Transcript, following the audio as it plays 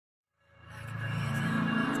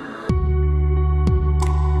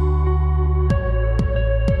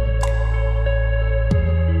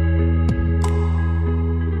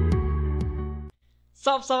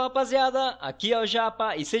Salve, salve rapaziada, aqui é o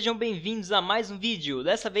Japa e sejam bem-vindos a mais um vídeo.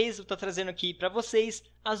 Dessa vez eu tô trazendo aqui para vocês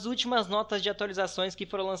as últimas notas de atualizações que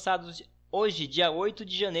foram lançadas hoje, dia 8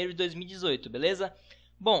 de janeiro de 2018, beleza?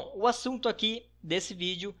 Bom, o assunto aqui desse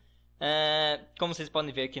vídeo, como vocês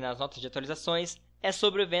podem ver aqui nas notas de atualizações, é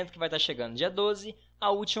sobre o evento que vai estar chegando dia 12,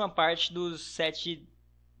 a última parte dos 7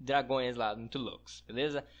 dragões lá, muito loucos,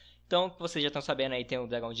 beleza? Então, como vocês já estão sabendo aí, tem o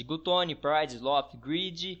dragão de Gluttony, Pride, Sloth,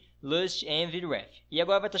 Greed, Lust, Envy e Wrath. E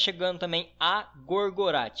agora vai estar chegando também a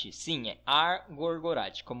Gorgorate. Sim, é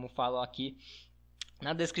Ar-Gorgorate, como falam aqui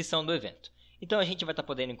na descrição do evento. Então a gente vai estar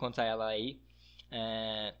podendo encontrar ela aí,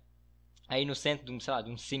 aí no centro de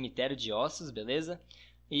um cemitério de ossos, beleza?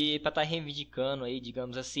 E para estar reivindicando aí,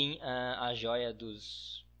 digamos assim, a joia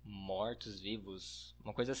dos mortos-vivos,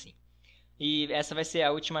 uma coisa assim. E essa vai ser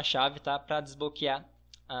a última chave, tá? Para desbloquear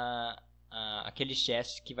aquele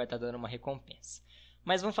chest que vai estar dando uma recompensa.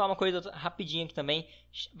 Mas vamos falar uma coisa rapidinho aqui também.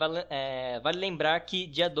 Vale lembrar que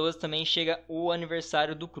dia 12 também chega o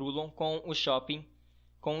aniversário do Krulon com o shopping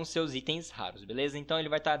com os seus itens raros, beleza? Então ele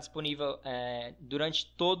vai estar disponível durante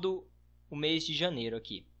todo o mês de janeiro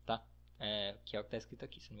aqui, tá? Que é o que está escrito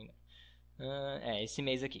aqui, se não me engano. Esse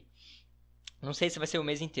mês aqui. Não sei se vai ser o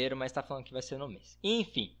mês inteiro, mas está falando que vai ser no mês.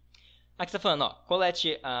 Enfim, aqui está falando, ó,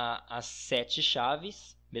 colete as 7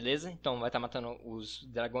 chaves. Beleza? Então vai estar matando os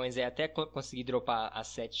dragões até conseguir dropar as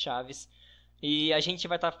 7 chaves. E a gente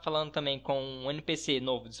vai estar falando também com um NPC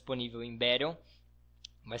novo disponível em Battle.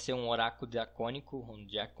 Vai ser um oráculo dracônico, um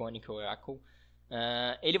Draconic Oracle.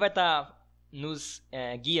 Ele vai estar nos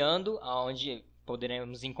guiando aonde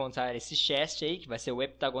poderemos encontrar esse chest aí, que vai ser o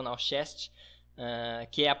Heptagonal Chest.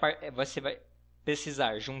 Que você vai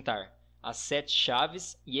precisar juntar as 7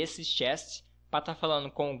 chaves e esse chest para estar falando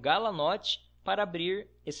com o Galanote para abrir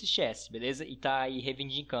esse chest, beleza? E tá aí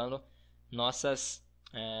reivindicando nossas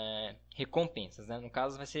recompensas, né? No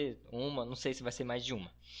caso vai ser uma, não sei se vai ser mais de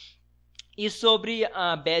uma. E sobre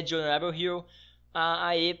a Bad Honorable Hero, a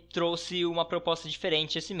AE trouxe uma proposta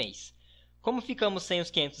diferente esse mês. Como ficamos sem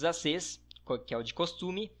os 500 ACs, que é o de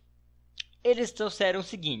costume, eles trouxeram o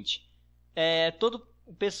seguinte: todo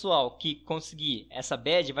o pessoal que conseguir essa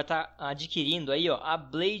badge vai estar adquirindo aí, ó, a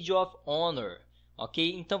Blade of Honor.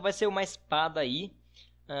 Ok? Então vai ser uma espada aí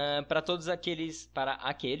para todos aqueles,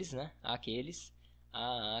 né? Aqueles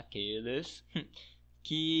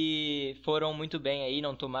que foram muito bem aí,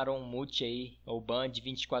 não tomaram um mute aí ou ban de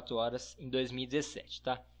 24 horas em 2017,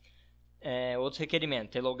 tá? Outro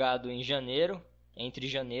requerimento, ter logado em janeiro, entre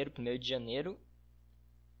janeiro, 1º de janeiro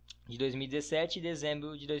de 2017 e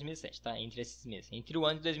dezembro de 2017, tá? Entre esses meses. Entre o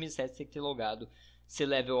ano de 2017 você tem que ter logado, ser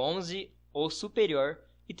level 11 ou superior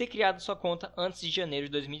e ter criado sua conta antes de janeiro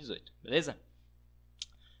de 2018, beleza?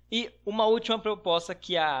 E uma última proposta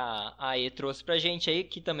que a AE trouxe pra gente aí,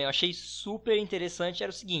 que também eu achei super interessante, era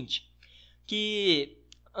o seguinte: que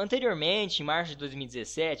anteriormente, em março de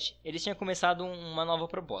 2017, eles tinham começado uma nova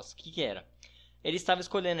proposta. O que era? Eles estavam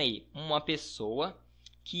escolhendo aí uma pessoa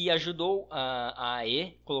que ajudou a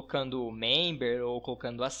AE, colocando member ou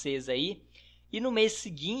colocando ACs aí, e no mês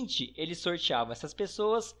seguinte eles sorteavam essas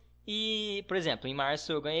pessoas. E, por exemplo, em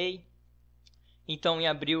março eu ganhei, então em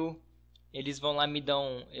abril eles vão lá e me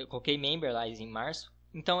dão, eu coloquei member lá em março,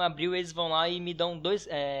 então em abril eles vão lá e me dão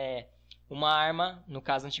uma arma, no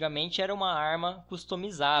caso antigamente era uma arma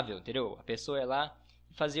customizável, entendeu? A pessoa ia lá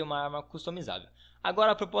e fazia uma arma customizável.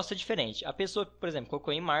 Agora a proposta é diferente, a pessoa, por exemplo,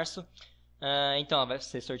 colocou em março, então ela vai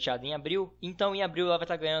ser sorteada em abril, então em abril ela vai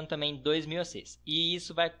estar ganhando também 2.000 ACs, e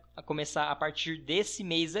isso vai começar a partir desse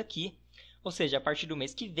mês aqui. Ou seja, a partir do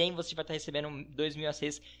mês que vem você vai estar recebendo 2.000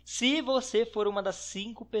 ACs se você for uma das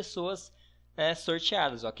 5 pessoas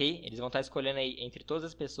sorteadas, ok? Eles vão estar escolhendo aí entre todas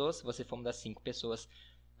as pessoas, se você for uma das 5 pessoas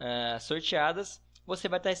sorteadas, você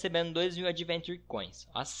vai estar recebendo 2.000 Adventure Coins,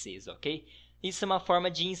 ACs, ok? Isso é uma forma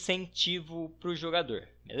de incentivo para o jogador,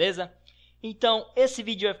 beleza? Então, esse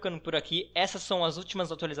vídeo vai ficando por aqui. Essas são as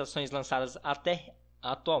últimas atualizações lançadas até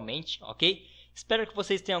atualmente, ok? Espero que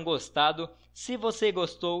vocês tenham gostado. Se você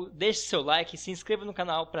gostou, deixe seu like e se inscreva no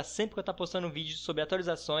canal para sempre que eu estar postando vídeos sobre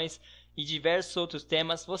atualizações e diversos outros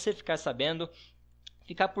temas, você ficar sabendo,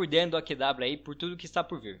 ficar por dentro do AQW aí, por tudo que está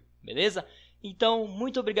por vir, beleza? Então,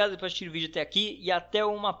 muito obrigado por assistir o vídeo até aqui e até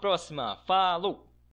uma próxima. Falou!